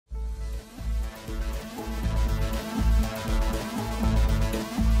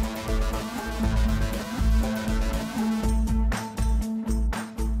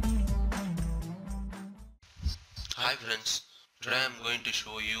friends, today I am going to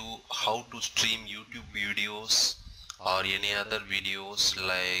show you how to stream YouTube videos or any other videos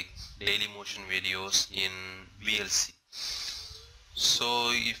like daily motion videos in VLC.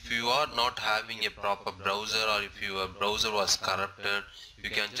 So if you are not having a proper browser, or if your browser was corrupted, you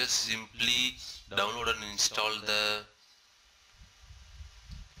can just simply download and install the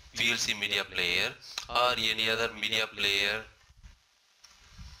VLC Media player or any other media player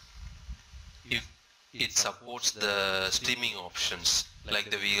if it supports the streaming options like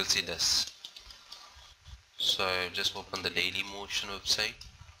the VLC does. So I just open the Daily Motion website.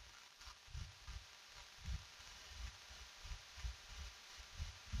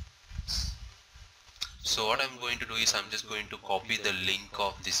 So what I'm going to do is I'm just going to copy the link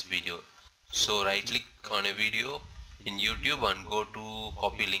of this video. So right click on a video in YouTube and go to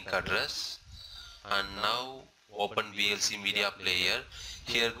copy link address, and now open VLC Media player.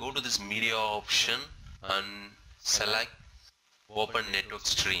 Here go to this media option and select open network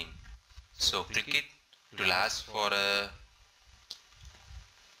stream. So click it. It will ask for a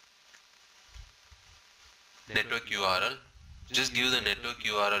network URL. Just give the network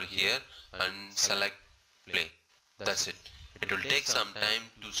URL here and select play. That's it. It will take some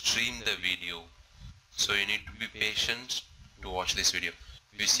time to stream the video, so you need to be patient to watch this video.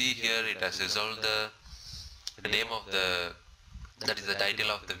 If you see here, it has resolved the name of that is the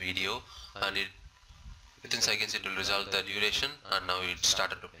title of the video, and within seconds it will resolve the duration, and now it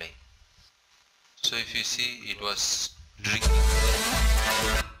started to play. So if you see, it was drinking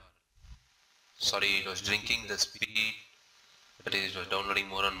the speed, that is, it was downloading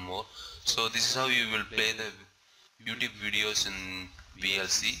more and more. So this is how you will play the YouTube videos in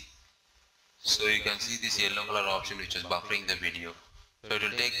VLC. So you can see this yellow color option which is buffering the video. So it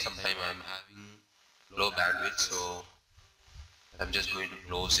will take some time. I am having low bandwidth, so I'm just going to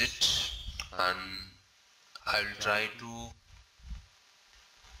close it, and I will try to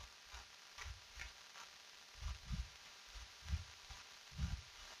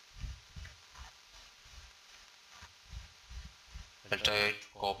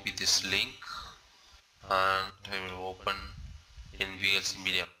copy this link, and I will open in VLC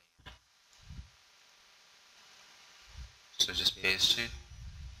Media. So just paste it.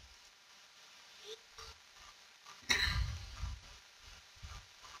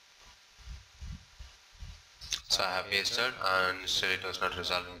 So I have pasted, and still it was not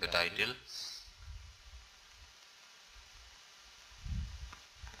resolving the title.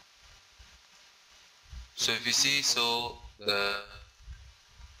 So if you see, so the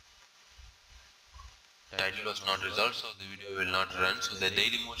title was not resolved, so the video will not run. So the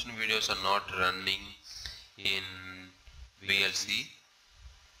daily motion videos are not running in VLC.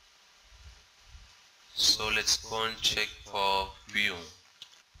 So let's go and check for view.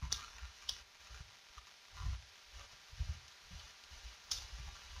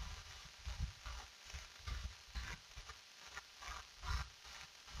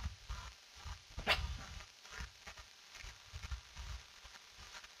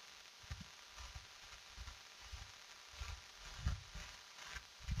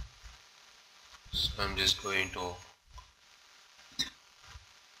 So I'm just going to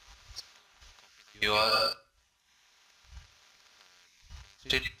URL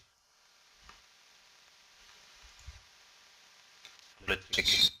it. Let's check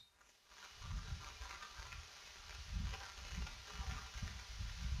it.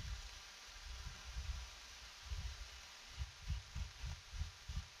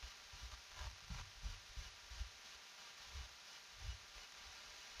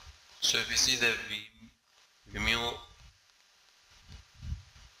 So if you see the Vimeo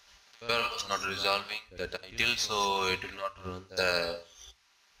was not resolving the title, so it will not run the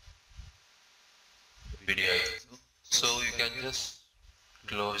video. So you can just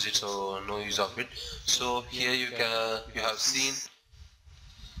close it, so no use of it. So here you have seen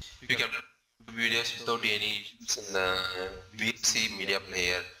you can do videos without any issues in the VLC Media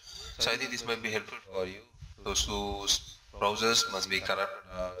player. So I think this might be helpful for you, those whose browsers must be corrupt,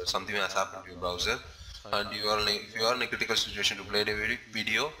 something has happened to your browser, and if you are in a critical situation to play the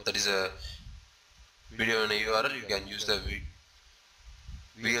video, that is a video in a URL, you can use the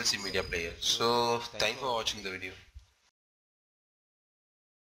VLC Media player. So thanks for watching the video.